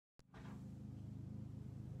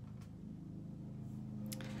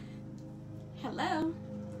Hello,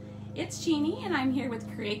 it's Jeannie and I'm here with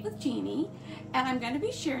Create with Jeannie, and I'm going to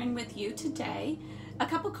be sharing with you today a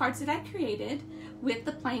couple cards that I created with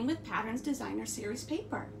the Playing with Patterns Designer Series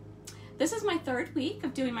paper. This is my third week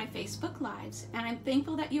of doing my Facebook Lives, and I'm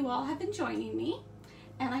thankful that you all have been joining me,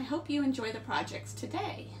 and I hope you enjoy the projects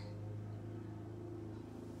today.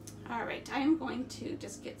 All right, I am going to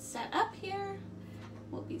just get set up here.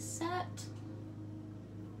 We'll be set.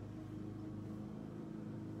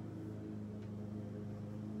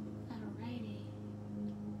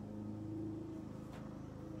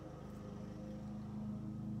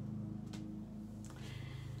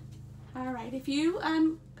 All right, if you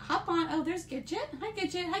hop on, oh, there's Gidget. Hi,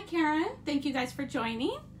 Gidget. Hi, Karen. Thank you guys for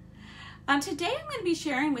joining. Today I'm going to be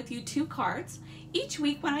sharing with you two cards. Each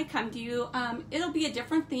week when I come to you, it'll be a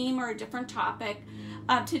different theme or a different topic.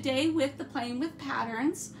 Today with the Playing with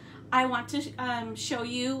Patterns, I want to show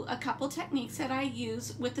you a couple techniques that I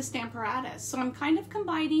use with the Stamparatus. So I'm kind of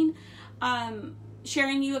combining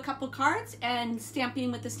sharing you a couple cards and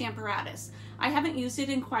stamping with the Stamparatus. I haven't used it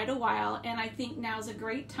in quite a while, and I think now's a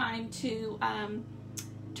great time to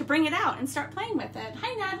bring it out and start playing with it.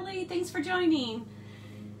 Hi Natalie, thanks for joining.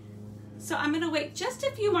 So I'm going to wait just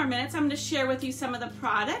a few more minutes. I'm going to share with you some of the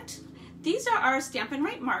product. These are our Stampin'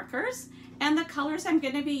 Right markers, and the colors I'm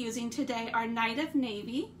going to be using today are Night of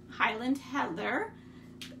Navy, Highland Heather,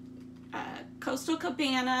 Coastal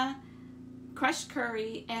Cabana, Crushed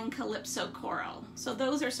Curry, and Calypso Coral. So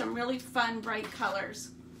those are some really fun, bright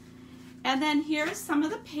colors. And then here's some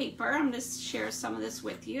of the paper. I'm going to share some of this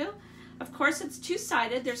with you. Of course, it's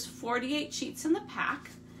two-sided. There's 48 sheets in the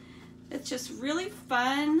pack. It's just really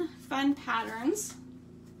fun patterns.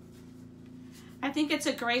 I think it's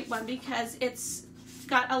a great one because it's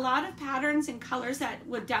got a lot of patterns and colors that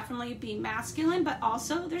would definitely be masculine, but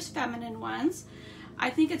also there's feminine ones.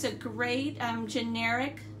 I think it's a great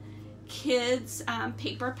generic kids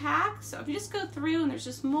paper pack. So if you just go through and there's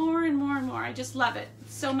just more and more and more, I just love it.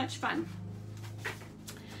 It's so much fun.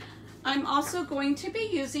 I'm also going to be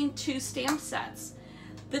using two stamp sets.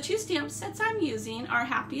 The two stamp sets I'm using are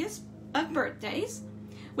Happiest of Birthdays,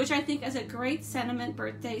 which I think is a great sentiment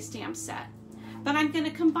birthday stamp set. But I'm going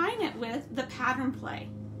to combine it with the pattern play.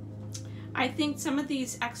 I think some of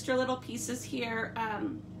these extra little pieces here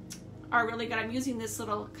are really good. I'm using this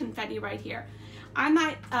little confetti right here. I'm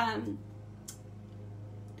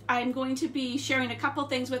going to be sharing a couple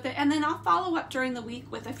things with it, and then I'll follow up during the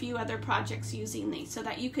week with a few other projects using these so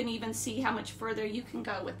that you can even see how much further you can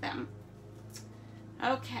go with them.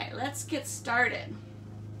 Okay, let's get started.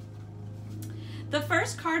 The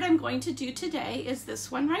first card I'm going to do today is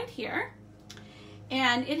this one right here,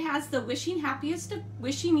 and it has the wishing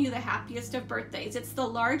you the happiest of birthdays. It's the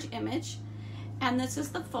large image, and this is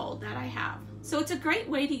the fold that I have. So it's a great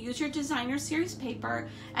way to use your designer series paper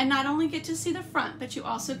and not only get to see the front, but you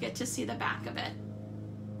also get to see the back of it.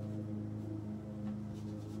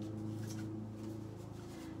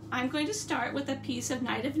 I'm going to start with a piece of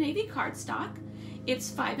Night of Navy cardstock.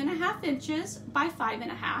 It's 5.5 inches by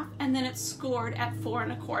 5.5, and then it's scored at 4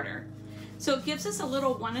 1/4. So it gives us a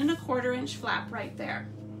little 1 1/4 inch flap right there.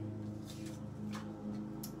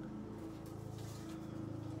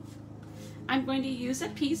 I'm going to use a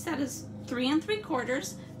piece that is 3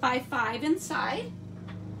 3/4 by 5 inside.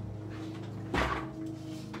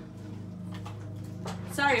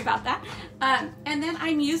 Sorry about that. And then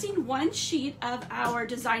I'm using one sheet of our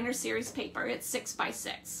designer series paper. It's 6 by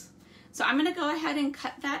 6. So I'm going to go ahead and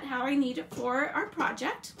cut that how I need it for our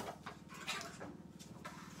project.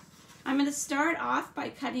 I'm going to start off by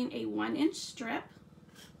cutting a 1-inch strip.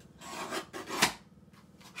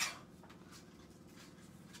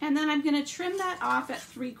 And then I'm going to trim that off at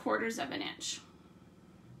 3/4 of an inch.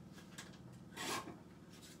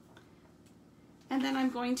 And then I'm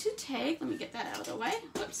going to take, let me get that out of the way,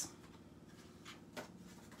 whoops.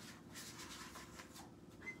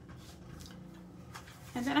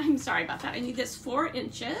 And then I'm sorry about that. I need this 4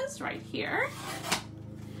 inches right here.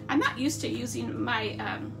 I'm not used to using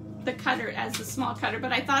my the cutter as the small cutter,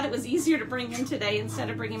 but I thought it was easier to bring in today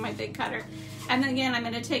instead of bringing my big cutter. And then again, I'm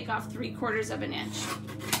going to take off 3/4 of an inch.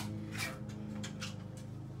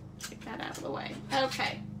 Take that out of the way.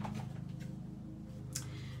 Okay.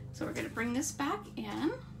 So we're going to bring this back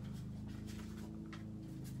in.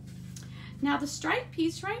 Now the stripe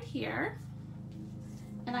piece right here,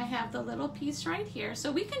 and I have the little piece right here.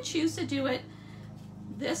 So we can choose to do it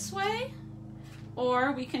this way,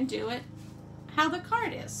 or we can do it how the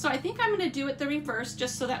card is. So I think I'm going to do it the reverse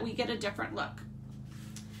just so that we get a different look.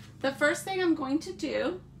 The first thing I'm going to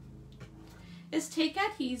do is take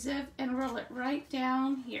adhesive and roll it right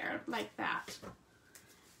down here like that.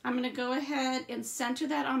 I'm going to go ahead and center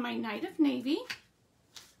that on my Night of Navy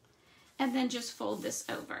and then just fold this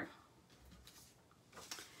over.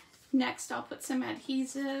 Next, I'll put some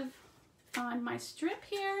adhesive on my strip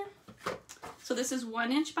here. So this is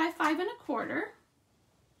 1 inch by 5 1/4.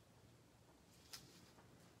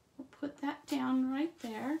 We'll put that down right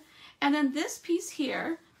there. And then this piece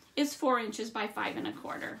here is 4 inches by 5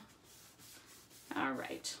 1/4. All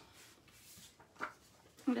right.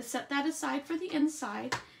 I'm going to set that aside for the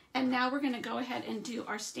inside. And now we're going to go ahead and do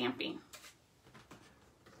our stamping.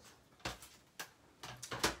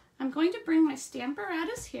 I'm going to bring my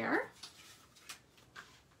stamparatus here.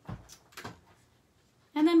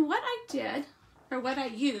 And then what I did, or what I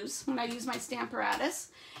use when I use my stamparatus,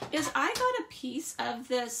 is I got a piece of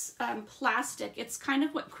this plastic. It's kind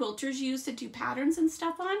of what quilters use to do patterns and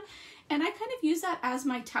stuff on. And I kind of use that as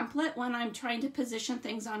my template when I'm trying to position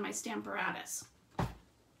things on my stamparatus.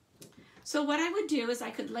 So what I would do is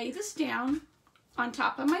I could lay this down on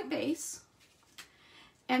top of my base,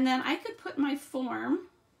 and then I could put my form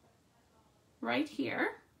right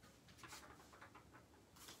here.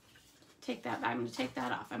 I'm going to take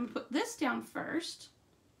that off. I'm going to put this down first,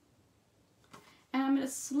 and I'm going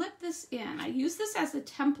to slip this in. I use this as a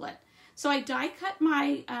template. So I die cut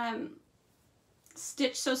my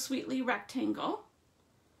Stitched So Sweetly rectangle,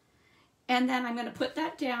 and then I'm going to put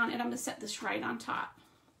that down, and I'm going to set this right on top.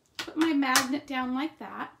 Put my magnet down like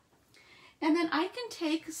that, and then I can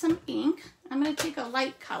take some ink. I'm going to take a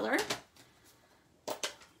light color,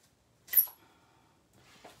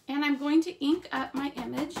 and I'm going to ink up my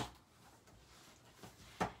image,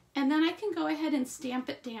 and then I can go ahead and stamp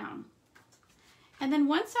it down. And then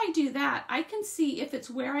once I do that, I can see if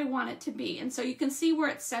it's where I want it to be. And so you can see where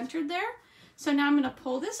it's centered there. So now I'm going to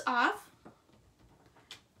pull this off.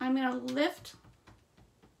 I'm going to lift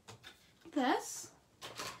this.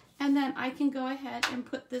 And then I can go ahead and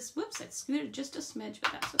put this, whoops, it scooted just a smidge,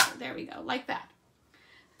 but that's okay. There we go, like that.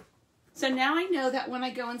 So now I know that when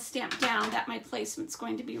I go and stamp down that my placement's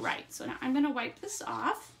going to be right. So now I'm going to wipe this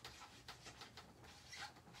off.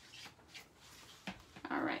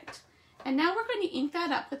 All right. And now we're going to ink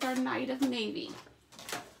that up with our Night of Navy.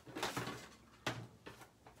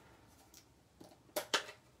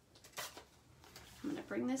 I'm going to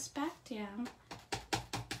bring this back down.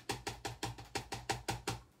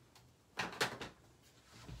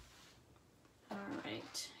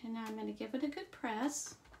 And now I'm going to give it a good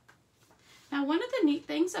press. Now, one of the neat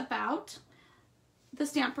things about the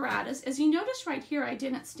stamparatus is you notice right here I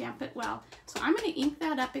didn't stamp it well. So I'm going to ink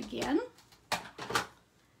that up again.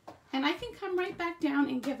 And I can come right back down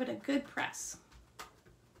and give it a good press.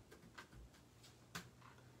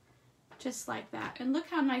 Just like that. And look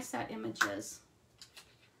how nice that image is.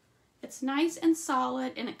 It's nice and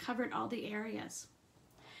solid, and it covered all the areas.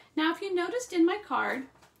 Now, if you noticed in my card,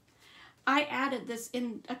 I added this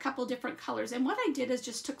in a couple different colors, and what I did is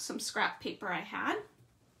just took some scrap paper I had.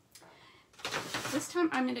 This time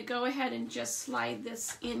I'm going to go ahead and just slide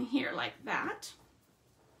this in here like that.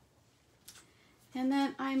 And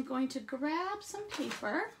then I'm going to grab some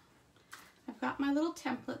paper. I've got my little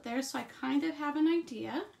template there, so I kind of have an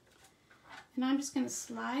idea. And I'm just going to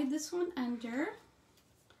slide this one under.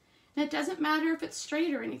 And it doesn't matter if it's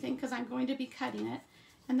straight or anything because I'm going to be cutting it.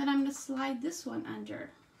 And then I'm going to slide this one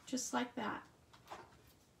under. Just like that.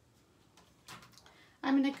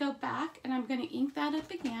 I'm going to go back and I'm going to ink that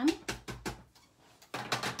up again.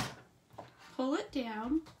 Pull it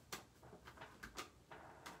down.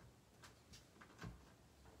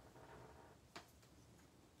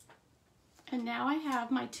 And now I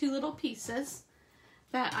have my two little pieces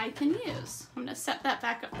that I can use. I'm going to set that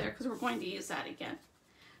back up there because we're going to use that again.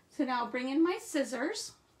 So now I'll bring in my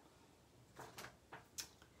scissors.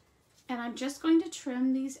 And I'm just going to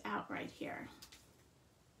trim these out right here.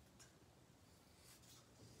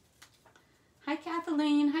 Hi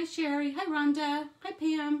Kathleen, hi Sherry, hi Rhonda, hi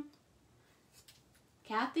Pam,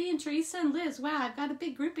 Kathy and Teresa and Liz. Wow, I've got a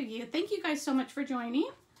big group of you. Thank you guys so much for joining.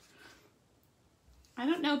 I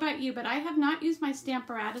don't know about you, but I have not used my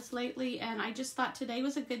stamparatus lately, and I just thought today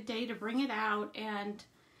was a good day to bring it out and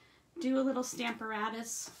do a little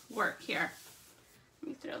stamparatus work here. Let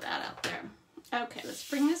me throw that out there. Okay, let's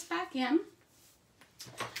bring this back in.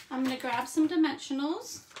 I'm going to grab some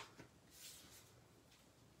dimensionals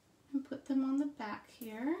and put them on the back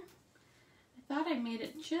here. I thought I made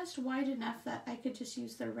it just wide enough that I could just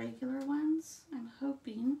use the regular ones. I'm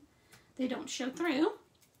hoping they don't show through.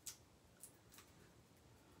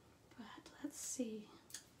 But let's see.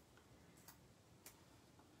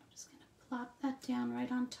 I'm just going to plop that down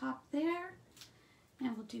right on top there.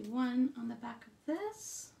 And we'll do one on the back of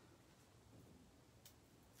this.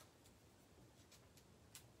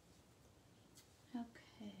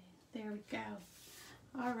 There we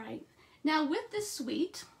go. All right. Now with this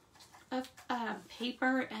suite of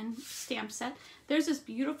paper and stamp set, there's this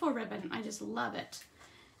beautiful ribbon. I just love it.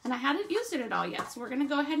 And I hadn't used it at all yet, so we're going to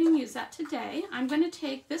go ahead and use that today. I'm going to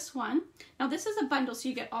take this one. Now this is a bundle, so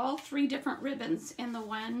you get all 3 different ribbons in the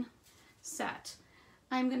one set.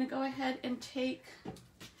 I'm going to go ahead and take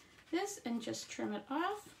this and just trim it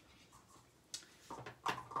off.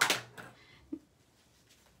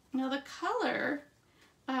 Now the color,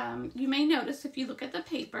 you may notice if you look at the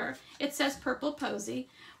paper, it says Purple Posy,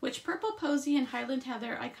 which Purple Posy and Highland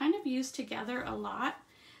Heather I kind of use together a lot.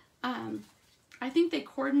 I think they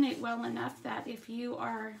coordinate well enough that if you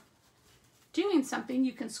are doing something,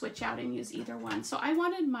 you can switch out and use either one. So I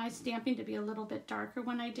wanted my stamping to be a little bit darker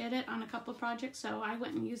when I did it on a couple projects, so I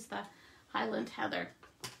went and used the Highland Heather.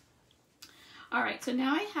 All right, so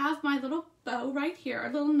now I have my little bow right here, a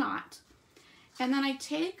little knot. And then I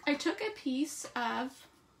took a piece of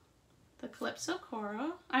the Calypso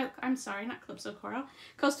Coral, I'm sorry, not Calypso Coral,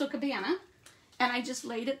 Coastal Cabana, and I just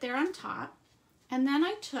laid it there on top. And then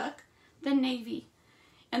I took the navy,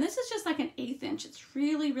 and this is just like an 1/8 inch. It's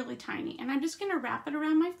really, really tiny, and I'm just going to wrap it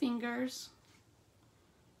around my fingers.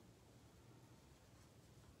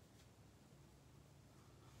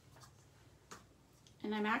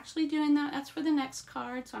 And I'm actually doing that. That's for the next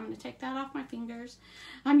card, so I'm going to take that off my fingers.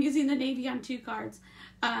 I'm using the navy on 2 cards.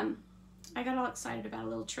 I got all excited about a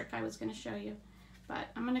little trick I was going to show you, but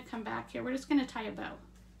I'm going to come back here. We're just going to tie a bow.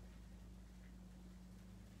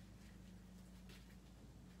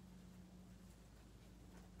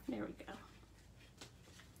 There we go.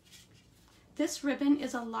 This ribbon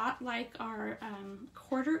is a lot like our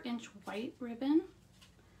 1/4 inch white ribbon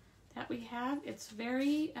that we have. It's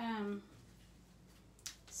very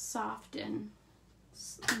soft and,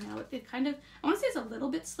 you know, it kind of, I want to say it's a little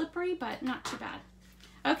bit slippery, but not too bad.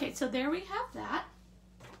 Okay, so there we have that.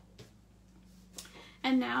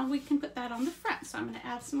 And now we can put that on the front. So I'm going to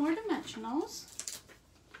add some more dimensionals.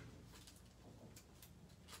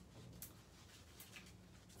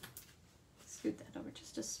 Scoot that over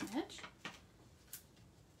just a smidge.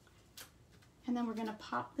 And then we're going to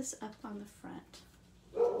pop this up on the front.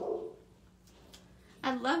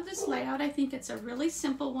 I love this layout. I think it's a really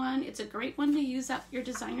simple one. It's a great one to use up your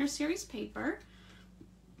designer series paper.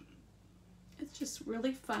 It's just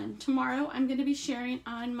really fun. Tomorrow I'm going to be sharing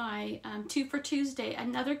on my 2 for Tuesday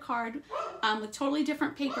another card with totally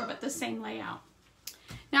different paper but the same layout.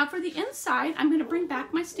 Now for the inside, I'm going to bring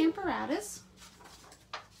back my Stamparatus.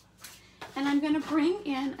 And I'm going to bring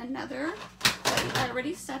in another plate. I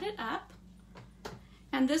already set it up.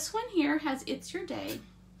 And this one here has It's Your Day.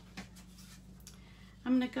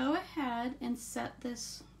 I'm going to go ahead and set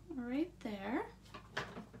this right there.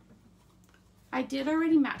 I did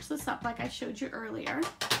already match this up like I showed you earlier.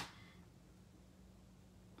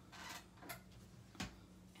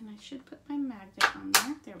 And I should put my magnet on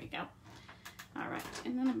there. There we go. All right,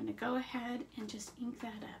 and then I'm going to go ahead and just ink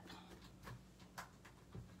that up.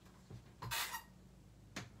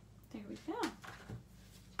 There we go.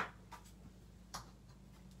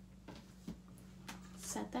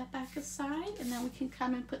 Set that back aside, and then we can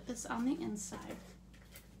come and put this on the inside.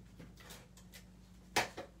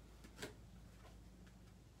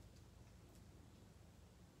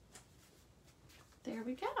 There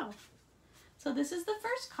we go. So this is the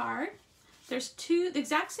first card. There's 2, the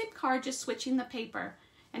exact same card, just switching the paper.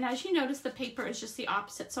 And as you notice, the paper is just the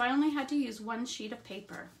opposite. So I only had to use 1 sheet of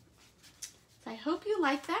paper. So I hope you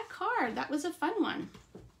like that card. That was a fun one.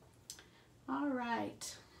 All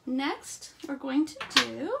right. Next, we're going to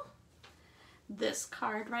do this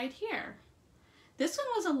card right here. This one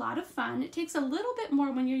was a lot of fun. It takes a little bit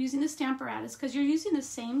more when you're using the Stamparatus because you're using the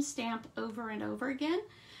same stamp over and over again.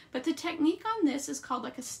 But the technique on this is called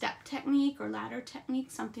like a step technique or ladder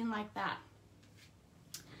technique, something like that.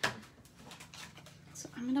 So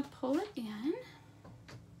I'm going to pull it in.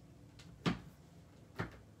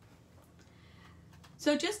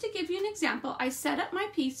 So just to give you an example, I set up my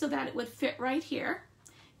piece so that it would fit right here.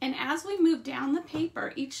 And as we move down the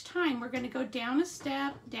paper, each time we're going to go down a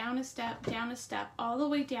step, down a step, down a step, all the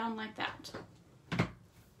way down like that.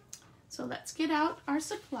 So let's get out our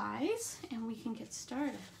supplies and we can get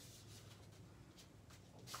started.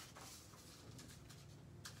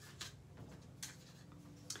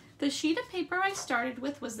 The sheet of paper I started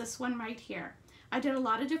with was this one right here. I did a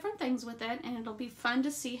lot of different things with it, and it'll be fun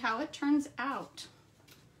to see how it turns out.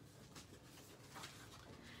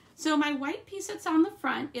 So my white piece that's on the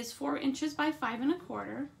front is 4 inches by 5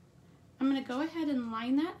 1/4. I'm going to go ahead and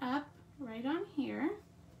line that up right on here.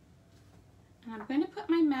 And I'm going to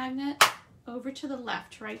put my magnet over to the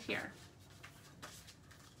left right here.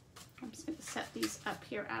 I'm just going to set these up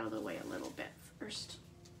here out of the way a little bit first.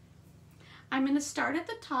 I'm going to start at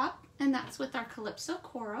the top, and that's with our Calypso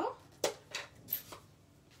Coral. Let's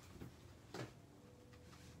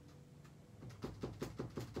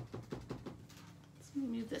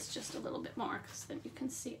move this just a little bit more because then you can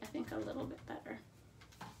see, I think, a little bit better.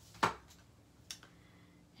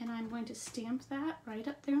 And I'm going to stamp that right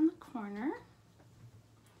up there in the corner.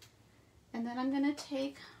 And then I'm going to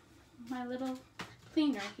take my little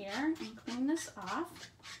cleaner here and clean this off.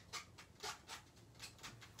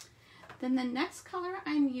 Then the next color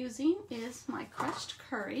I'm using is my crushed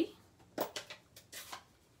curry. I'm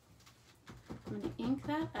going to ink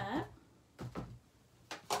that up.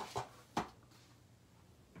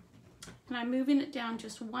 And I'm moving it down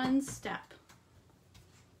just one step.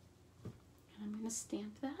 And I'm going to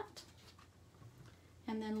stamp that.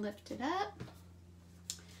 And then lift it up.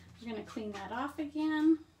 I'm going to clean that off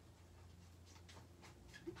again.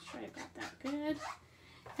 Make sure I got that good.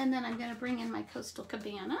 And then I'm going to bring in my Coastal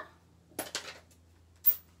Cabana.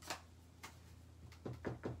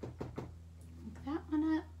 Move that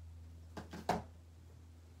one up.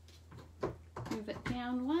 Move it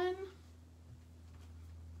down one.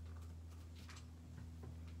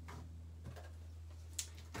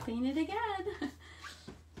 Clean it again.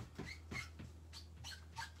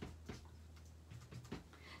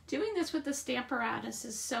 Doing this with the Stamparatus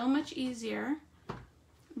is so much easier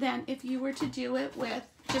than if you were to do it with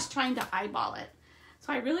just trying to eyeball it.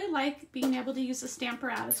 So I really like being able to use the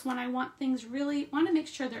Stamparatus when I want things want to make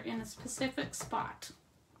sure they're in a specific spot.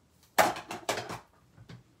 All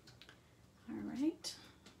right.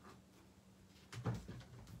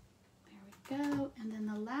 There we go. And then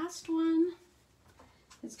the last one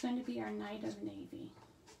is going to be our Night of Navy.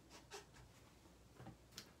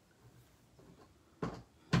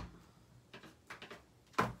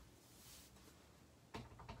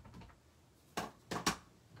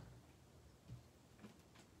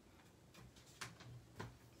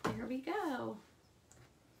 There we go.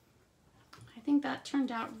 I think that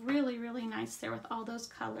turned out really, really nice there with all those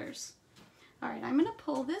colors. All right, I'm going to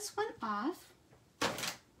pull this one off.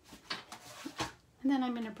 And then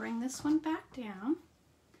I'm going to bring this one back down.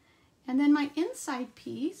 And then my inside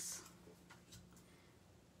piece,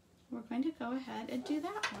 we're going to go ahead and do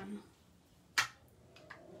that one.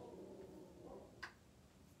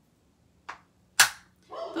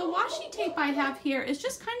 The washi tape I have here is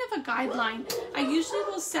just kind of a guideline. I usually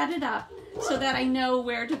will set it up so that I know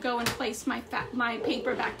where to go and place my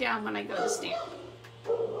paper back down when I go to stamp.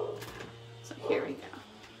 So here we go.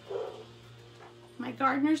 My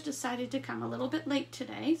gardeners decided to come a little bit late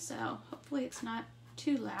today, so hopefully it's not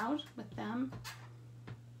too loud with them.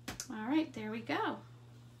 All right, there we go.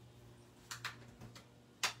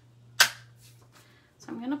 So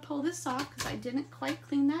I'm going to pull this off because I didn't quite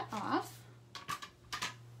clean that off.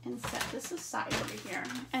 And set this aside over here.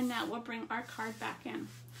 And now we'll bring our card back in.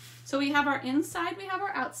 So we have our inside, we have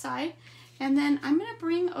our outside, and then I'm going to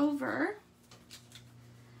bring over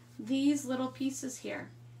these little pieces here.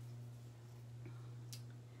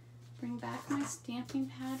 Bring back my stamping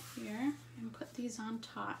pad here and put these on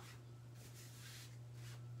top.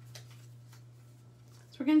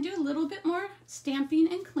 So we're going to do a little bit more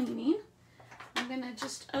stamping and cleaning. I'm going to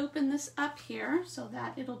just open this up here so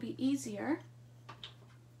that it'll be easier.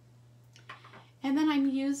 And then I'm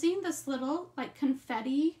using this little like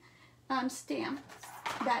confetti stamp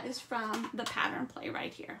that is from the pattern play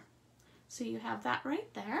right here. So you have that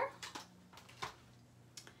right there.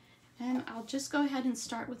 And I'll just go ahead and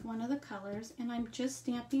start with one of the colors, and I'm just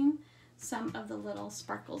stamping some of the little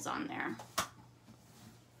sparkles on there.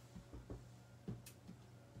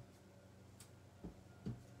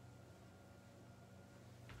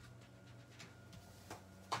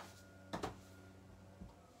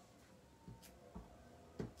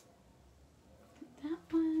 That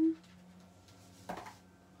one.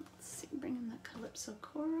 Let's see, bring in the Calypso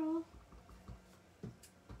Coral.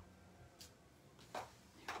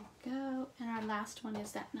 Go, and our last one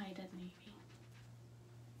is that Night of Navy.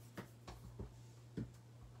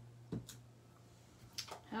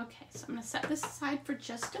 Okay, so I'm going to set this aside for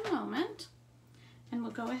just a moment, and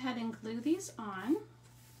we'll go ahead and glue these on.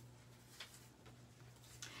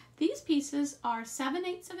 These pieces are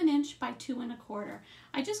 7/8 of an inch by 2 1/4.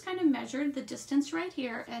 I just kind of measured the distance right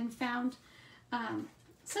here and found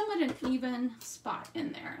somewhat an even spot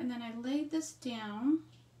in there, and then I laid this down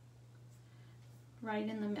right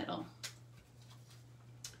in the middle.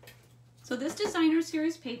 So this designer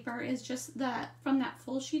series paper is just from that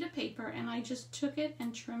full sheet of paper, and I just took it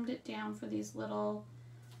and trimmed it down for these little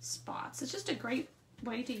spots. It's just a great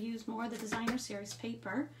way to use more of the designer series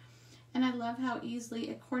paper. And I love how easily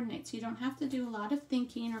it coordinates. You don't have to do a lot of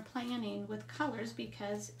thinking or planning with colors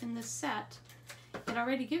because in this set, it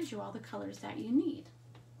already gives you all the colors that you need.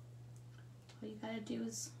 All you gotta do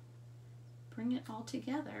is bring it all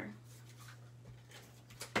together.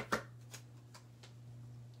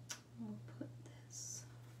 We'll put this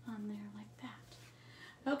on there like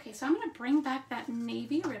that. Okay, so I'm gonna bring back that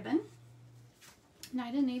navy ribbon,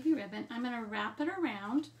 Night of Navy ribbon. I'm gonna wrap it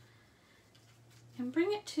around and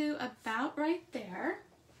bring it to about right there.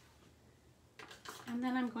 And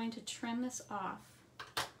then I'm going to trim this off.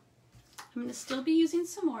 I'm going to still be using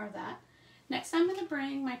some more of that. Next, I'm going to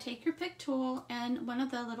bring my Take Your Pick tool and one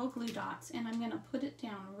of the little glue dots, and I'm going to put it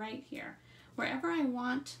down right here, wherever I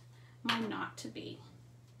want my knot to be.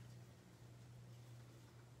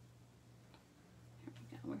 There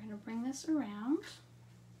we go. We're going to bring this around.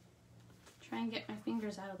 Try and get my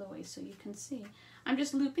fingers out of the way so you can see. I'm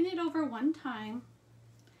just looping it over one time,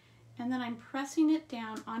 and then I'm pressing it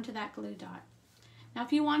down onto that glue dot. Now,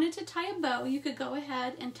 if you wanted to tie a bow, you could go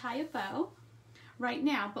ahead and tie a bow right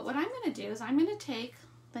now. But what I'm going to do is I'm going to take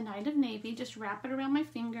the Night of Navy, just wrap it around my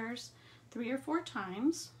fingers 3 or 4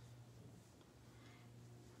 times.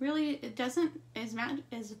 Really, it doesn't, as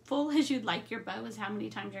full as you'd like your bow is how many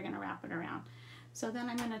times you're going to wrap it around. So then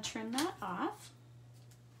I'm going to trim that off.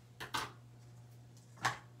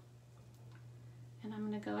 And I'm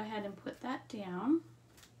going to go ahead and put that down,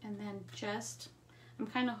 and then just, I'm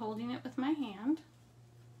kind of holding it with my hand,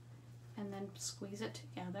 and then squeeze it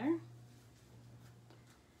together. There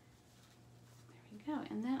we go.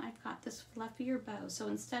 And then I've got this fluffier bow. So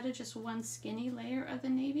instead of just one skinny layer of the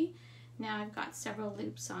navy, now I've got several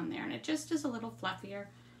loops on there, and it just is a little fluffier.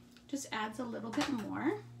 Just adds a little bit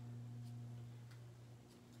more.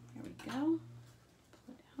 There we go. Pull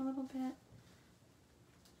it down a little bit.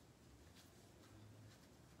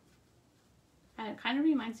 It kind of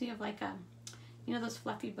reminds me of like a, you know, those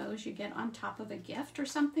fluffy bows you get on top of a gift or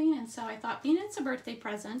something. And so I thought, being it's a birthday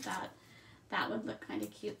present, that would look kind of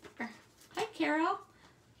cute there. Hi, Carol.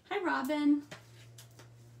 Hi, Robin.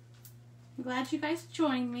 I'm glad you guys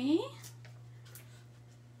joined me.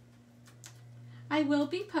 I will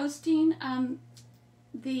be posting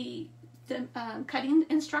the cutting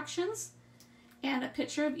instructions and a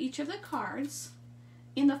picture of each of the cards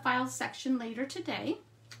in the files section later today,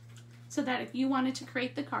 so that if you wanted to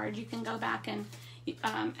create the card, you can go back and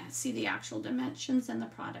see the actual dimensions and the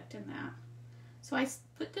product in that. So I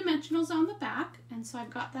put dimensionals on the back, and so I've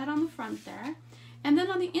got that on the front there. And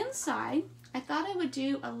then on the inside, I thought I would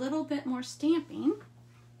do a little bit more stamping.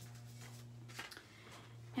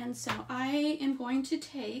 And so I am going to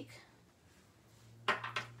take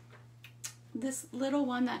this little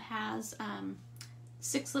one that has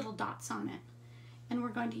 6 little dots on it, and we're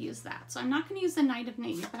going to use that. So I'm not going to use the Night of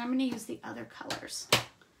Navy, but I'm going to use the other colors.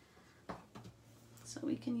 So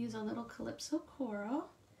we can use a little Calypso Coral,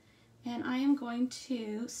 and I am going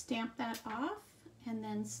to stamp that off and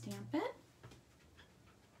then stamp it.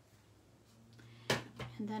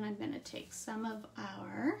 And then I'm going to take some of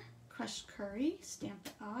our crushed curry, stamp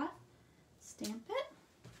it off, stamp it.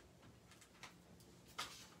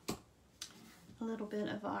 A little bit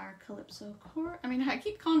of our Calypso Coral. I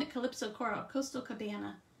keep calling it Calypso Coral, Coastal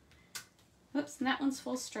Cabana. Oops, and that one's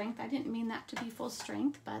full strength. I didn't mean that to be full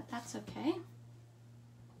strength, but that's okay.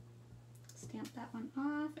 Stamp that one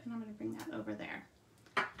off, and I'm going to bring that over there.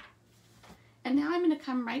 And now I'm going to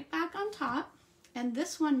come right back on top, and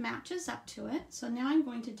this one matches up to it. So now I'm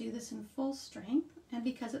going to do this in full strength, and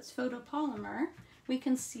because it's photopolymer, we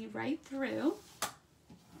can see right through,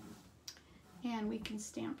 and we can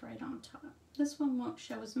stamp right on top. This one won't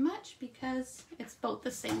show as much because it's both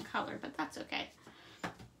the same color, but that's okay.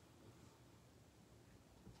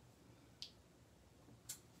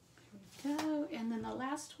 There we go. And then the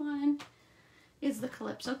last one is the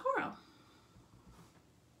Calypso Coral.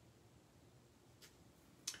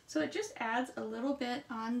 So it just adds a little bit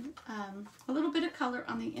on, a little bit of color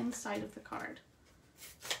on the inside of the card.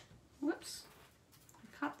 Whoops,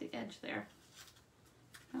 I caught the edge there.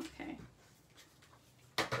 Okay.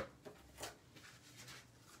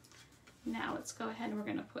 Now let's go ahead and we're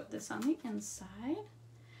going to put this on the inside.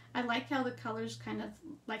 I like how the colors kind of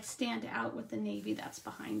like stand out with the navy that's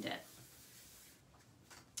behind it.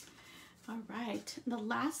 All right, the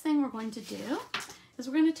last thing we're going to do is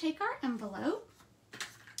we're going to take our envelope,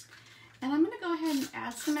 and I'm going to go ahead and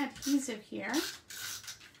add some adhesive here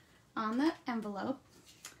on the envelope,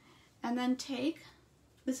 and then take,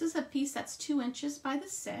 this is a piece that's 2 inches by the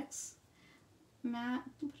 6,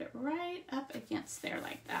 put it right up against there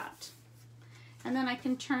like that. And then I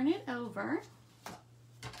can turn it over,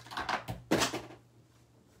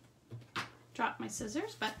 dropped my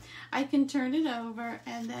scissors, but I can turn it over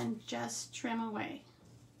and then just trim away.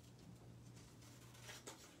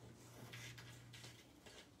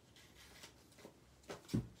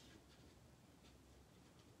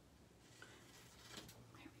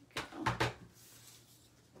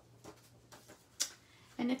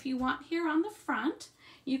 And if you want here on the front,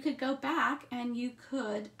 you could go back and you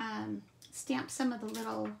could stamp some of the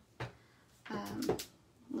little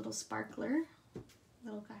little sparkler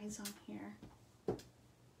little guys on here. I'm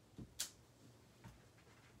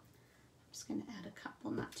just going to add a couple,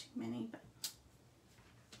 not too many, but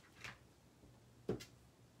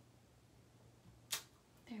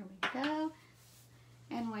there we go.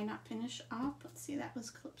 And why not finish off? Let's see, that was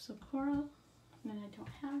Calypso Coral, and then I don't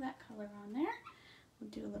have that color on there. We'll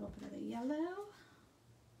do a little bit of the yellow.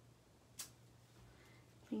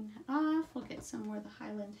 Clean that off. We'll get some more of the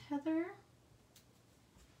Highland Heather.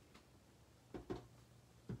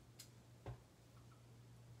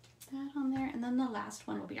 Get that on there. And then the last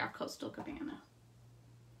one will be our Coastal Cabana.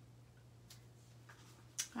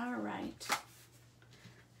 All right.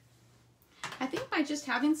 I think by just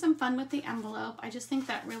having some fun with the envelope, I just think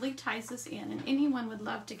that really ties this in, and anyone would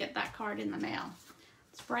love to get that card in the mail.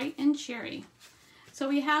 It's bright and cheery. So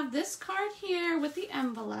we have this card here with the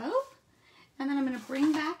envelope, and then I'm going to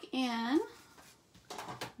bring back in,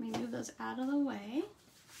 let me move those out of the way.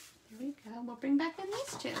 There we go. We'll bring back in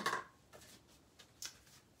these two.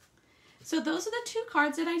 So those are the two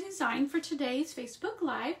cards that I designed for today's Facebook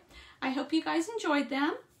Live. I hope you guys enjoyed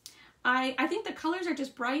them. I think the colors are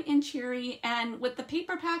just bright and cheery, and with the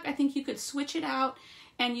paper pack, I think you could switch it out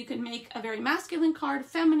and you can make a very masculine card,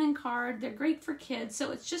 feminine card. They're great for kids,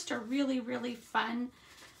 so it's just a really, really fun,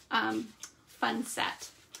 fun set.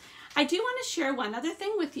 I do want to share one other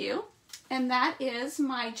thing with you, and that is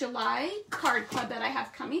my July card club that I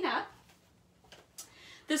have coming up.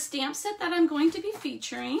 The stamp set that I'm going to be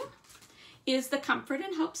featuring is the Comfort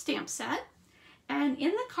and Hope stamp set. And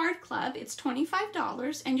in the card club, it's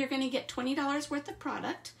 $25, and you're going to get $20 worth of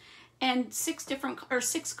product and six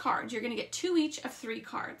cards. You're going to get 2 each of 3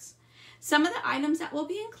 cards. Some of the items that will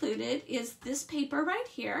be included is this paper right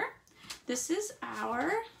here. This is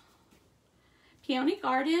our Peony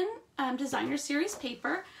Garden Designer Series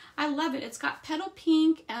paper. I love it. It's got petal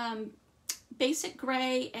pink, basic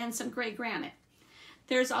gray, and some gray granite.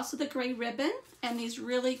 There's also the gray ribbon and these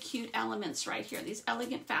really cute elements right here, these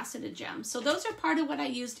elegant faceted gems. So those are part of what I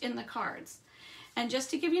used in the cards. And just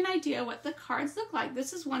to give you an idea what the cards look like,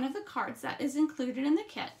 this is one of the cards that is included in the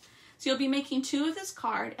kit. So you'll be making 2 of this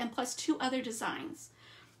card and plus 2 other designs.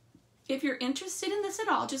 If you're interested in this at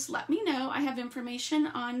all, just let me know. I have information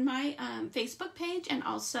on my Facebook page and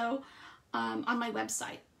also on my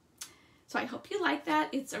website. So I hope you like that.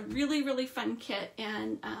 It's a really, really fun kit,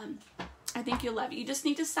 and I think you'll love it. You just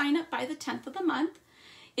need to sign up by the 10th of the month.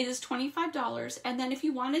 It is $25, and then if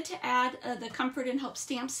you wanted to add the Comfort and Hope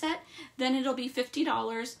stamp set, then it'll be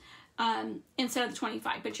 $50 instead of the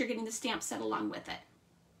 $25, but you're getting the stamp set along with it.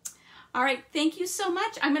 All right, thank you so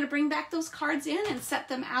much. I'm going to bring back those cards in and set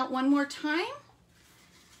them out one more time.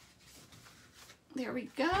 There we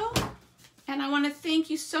go. And I want to thank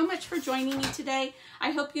you so much for joining me today.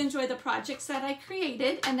 I hope you enjoy the projects that I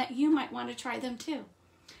created and that you might want to try them too.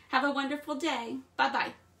 Have a wonderful day.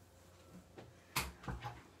 Bye-bye.